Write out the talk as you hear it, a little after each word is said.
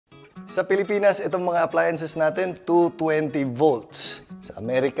Sa Pilipinas, itong mga appliances natin, 220 volts. Sa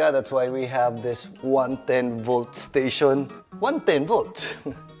Amerika, that's why we have this 110 volt station. 110 volts.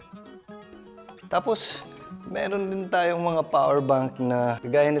 Tapos, meron din tayong mga power bank na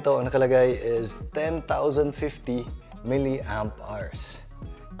kagaya nito, ang nakalagay is 10,050 milliamp hours.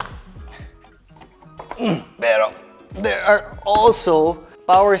 Pero, there are also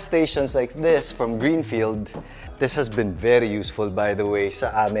power stations like this from Greenfield. This has been very useful, by the way,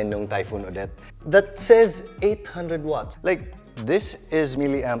 sa amin nung Typhoon Odette. That says 800 watts. Like, this is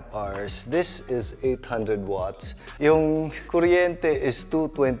milliamp hours. This is 800 watts. Yung kuryente is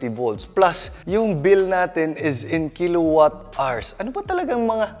 220 volts. Plus, yung bill natin is in kilowatt hours. Ano ba talagang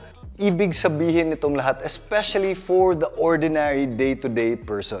mga ibig sabihin nitong lahat, especially for the ordinary day-to-day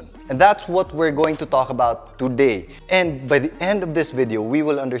person? And that's what we're going to talk about today. And by the end of this video, we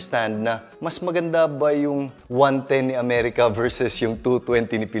will understand na mas maganda ba yung 110 ni Amerika versus yung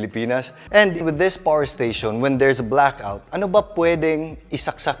 220 ni Pilipinas. And with this power station, when there's a blackout, ano ba pwedeng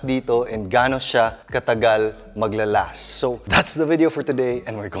isaksak dito and gaano siya katagal maglalast? So that's the video for today,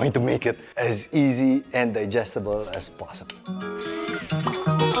 and we're going to make it as easy and digestible as possible.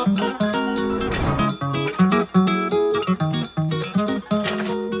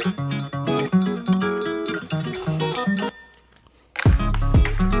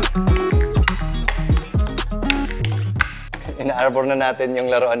 Inaarbor na natin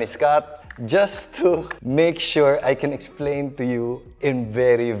yung laruan ni Scott just to make sure I can explain to you in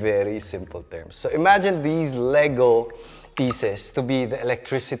very, very simple terms. So imagine these Lego pieces to be the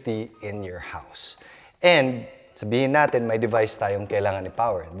electricity in your house. And sabihin natin may device tayong kailangan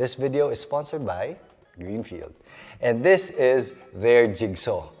i-power. This video is sponsored by Greenfield. And this is their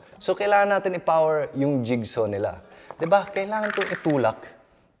jigsaw. So kailangan natin i-power yung jigsaw nila. 'Di ba? Kailangan kong itulak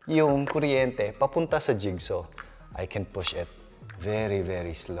yung kuryente papunta sa jigsaw. I can push it very,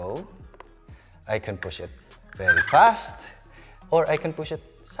 very slow. I can push it very fast. Or I can push it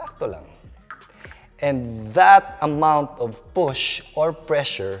sakto lang. And that amount of push or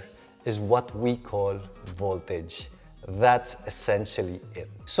pressure is what we call voltage. That's essentially it.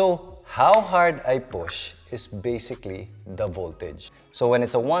 So, how hard I push is basically the voltage. So when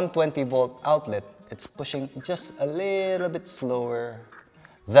it's a 120 volt outlet, it's pushing just a little bit slower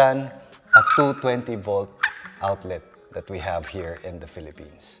than a 220 volt outlet that we have here in the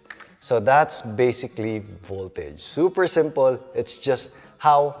Philippines. So that's basically voltage. Super simple. It's just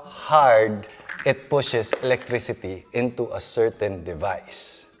how hard it pushes electricity into a certain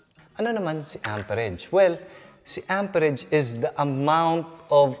device. Ano naman si amperage? Well, si amperage is the amount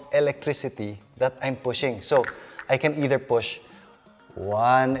of electricity that I'm pushing. So I can either push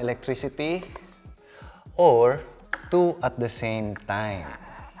 1 electricity or 2 at the same time.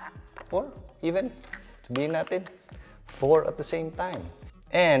 Or even sabihin natin, 4 at the same time.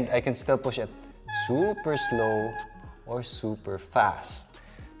 And I can still push it super slow or super fast.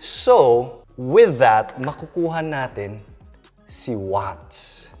 So, with that, makukuha natin si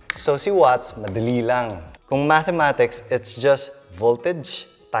watts. So, si watts, madali lang. Kung mathematics, it's just voltage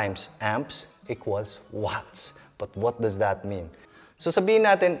times amps equals watts. But what does that mean? So, sabihin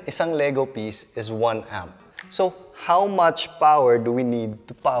natin, isang Lego piece is 1 amp. So, how much power do we need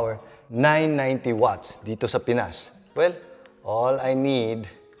to power 990 watts dito sa Pinas? Well, all I need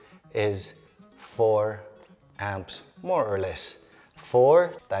is 4 amps, more or less.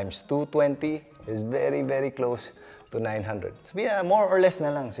 4 times 220 is very, very close to 900. Sabihin na, more or less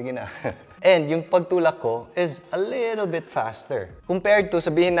na lang, sige na. And yung pagtulak ko is a little bit faster. Compared to,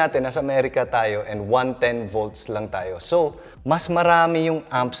 sabihin natin, nasa Amerika tayo and 110 volts lang tayo. So, mas marami yung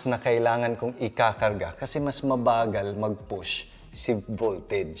amps na kailangan kong ikakarga kasi mas mabagal mag-push si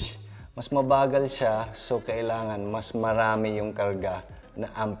voltage. Mas mabagal siya, so kailangan mas marami yung karga na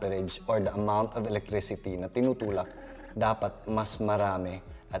amperage or the amount of electricity na tinutulak, dapat mas marami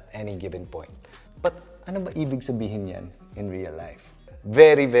at any given point. But ano ba ibig sabihin yan in real life?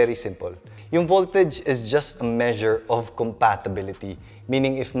 Very, very simple. Yung voltage is just a measure of compatibility.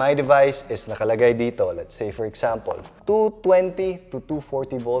 Meaning if my device is nakalagay dito, let's say for example, 220 to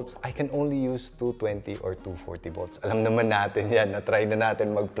 240 volts, I can only use 220 or 240 volts. Alam naman natin yan, na-try na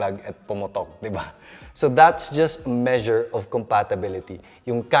natin mag-plug at pumutok, di ba? So that's just a measure of compatibility.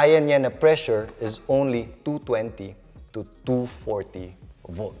 Yung kaya niya na pressure is only 220 to 240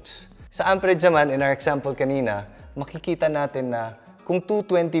 volts. Sa amperage naman, in our example kanina, makikita natin na kung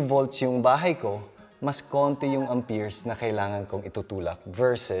 220 volts yung bahay ko, mas konti yung amperes na kailangan kong itutulak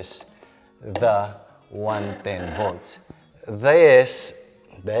versus the 110 volts. This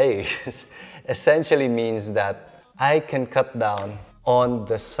essentially means that I can cut down on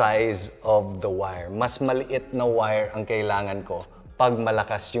the size of the wire. Mas maliit na wire ang kailangan ko pag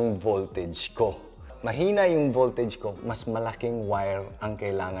malakas yung voltage ko. Mahina yung voltage ko, mas malaking wire ang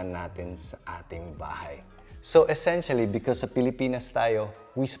kailangan natin sa ating bahay. So essentially, because sa Pilipinas tayo,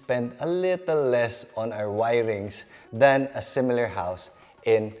 we spend a little less on our wirings than a similar house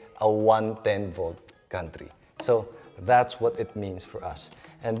in a 110 volt country. So that's what it means for us.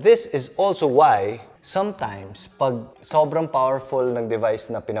 And this is also why sometimes pag sobrang powerful ng device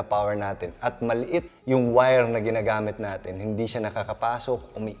na pinapower natin at maliit yung wire na ginagamit natin, hindi siya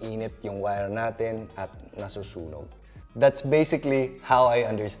nakakapasok, umiinit yung wire natin at nasusunog. That's basically how I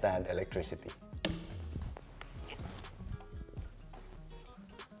understand electricity.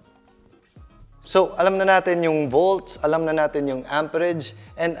 So, alam na natin yung volts, alam na natin yung amperage,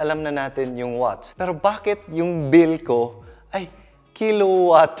 and alam na natin yung watts. Pero bakit yung bill ko ay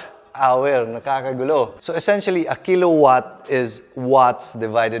kilowatt hour? Nakakagulo. So, essentially, a kilowatt is watts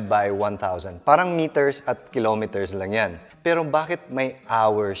divided by 1,000. Parang meters at kilometers lang yan. Pero bakit may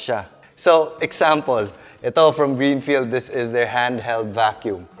hour siya? So, example, ito from Greenfield, this is their handheld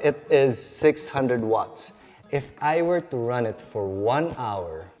vacuum. It is 600 watts. If I were to run it for 1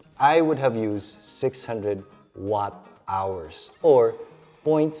 hour, I would have used 600 watt hours or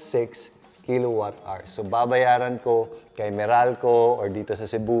 0.6 kilowatt hours. So babayaran ko kay Meralco or dito sa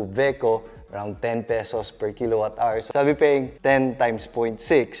Cebu, Veco, around 10 pesos per kilowatt hour. So I'll be paying 10 times 0.6,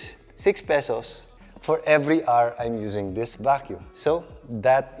 6 pesos for every hour I'm using this vacuum. So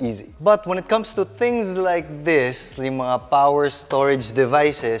that easy. But when it comes to things like this, yung mga power storage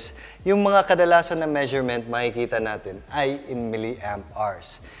devices, yung mga kadalasan na measurement makikita natin ay in milliamp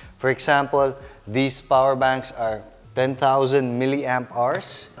hours. For example, these power banks are 10,000 milliamp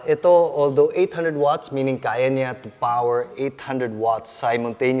hours. Ito, although 800 watts, meaning kaya niya to power 800 watts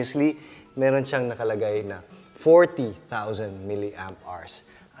simultaneously, meron siyang nakalagay na 40,000 milliamp hours.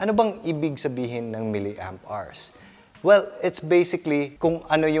 Ano bang ibig sabihin ng milliamp hours? Well, it's basically kung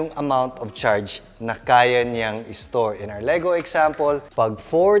ano yung amount of charge na kaya niyang store. In our Lego example, pag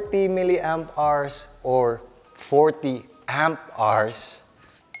 40 milliamp hours or 40 amp hours,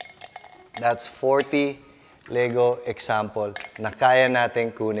 that's 40 Lego example na kaya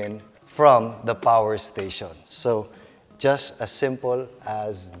natin kunin from the power station. So, just as simple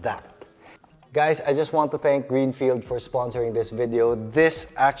as that. Guys, I just want to thank Greenfield for sponsoring this video.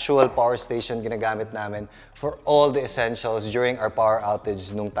 This actual power station ginagamit namin for all the essentials during our power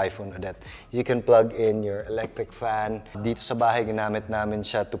outage nung Typhoon Odette. You can plug in your electric fan. Dito sa bahay ginamit namin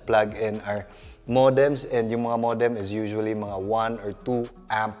siya to plug in our modems, and yung mga modem is usually mga 1 or 2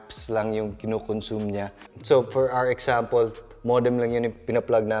 amps lang yung kinukonsume niya. So for our example, modem lang yun yung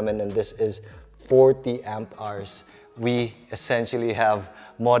pinaplug namin, and this is 40 amp hours. We essentially have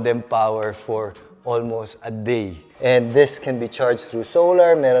modem power for almost a day. And this can be charged through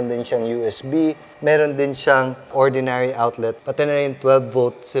solar, meron din siyang USB, meron din siyang ordinary outlet, pati na rin 12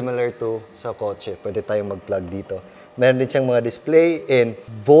 volt similar to sa kotse. Pwede tayong mag-plug dito. Meron din siyang mga display in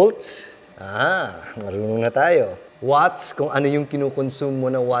volts. Marunong na tayo. Watts, kung ano yung kinukonsume mo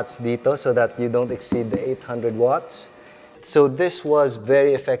na watts dito so that you don't exceed the 800 watts. So this was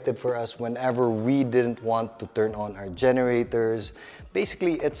very effective for us whenever we didn't want to turn on our generators.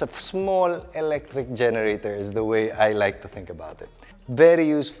 Basically, it's a small electric generator is the way I like to think about it. Very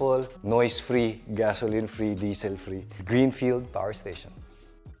useful, noise-free, gasoline-free, diesel-free. Greenfield Power Station.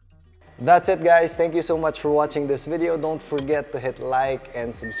 That's it, guys. Thank you so much for watching this video. Don't forget to hit like and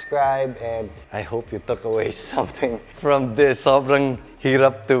subscribe, and I hope you took away something from this. Sobrang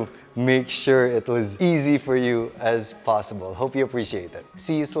hirap to make sure it was easy for you as possible. Hope you appreciate it.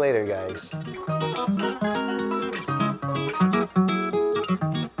 See you later, guys.